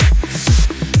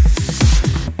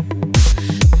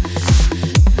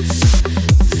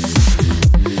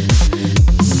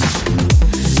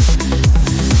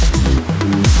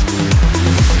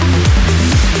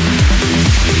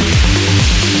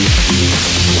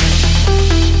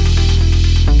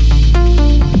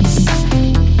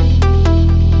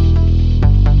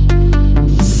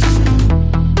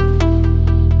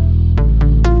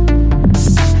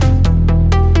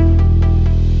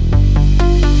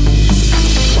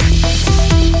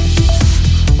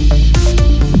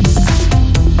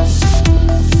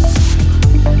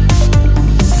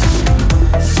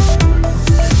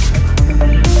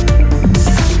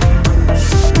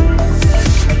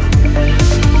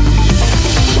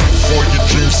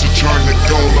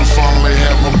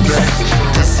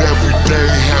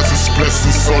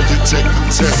take the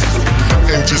test.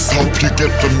 And just hope you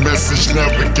get the message,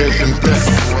 navigating that.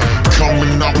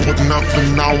 Coming up with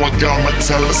nothing, now I got my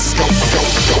telescope. Go,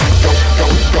 go, go, go,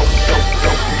 go, go,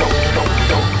 go, go, go,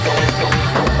 go, go, go.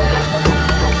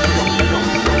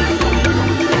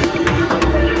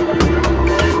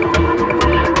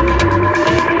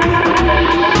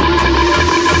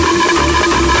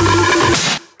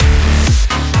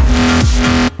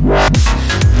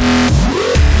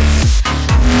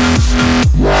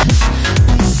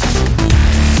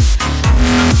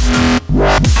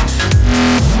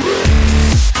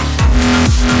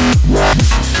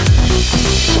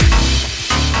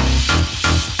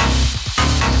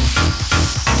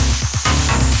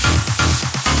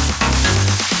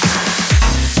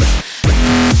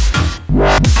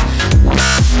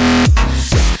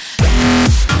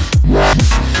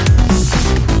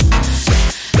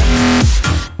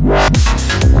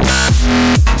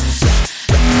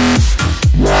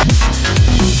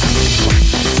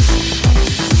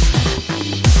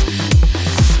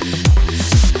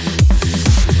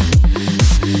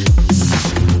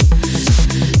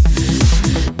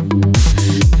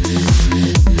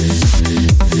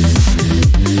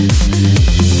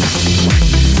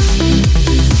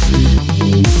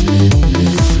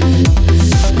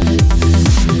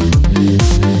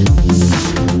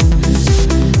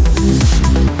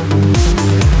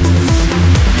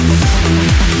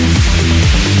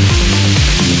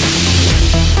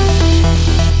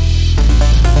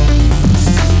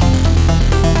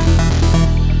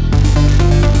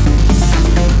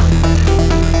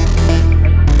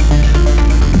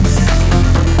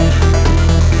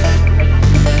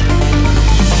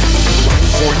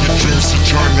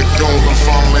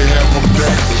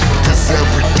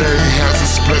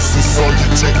 So you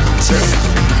take the test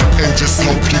and just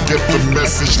hope you get the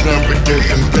message,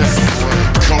 navigating that.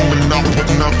 Coming up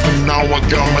with nothing, now I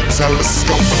got my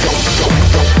telescope. Go, go,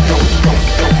 go, go, go,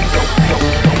 go, go.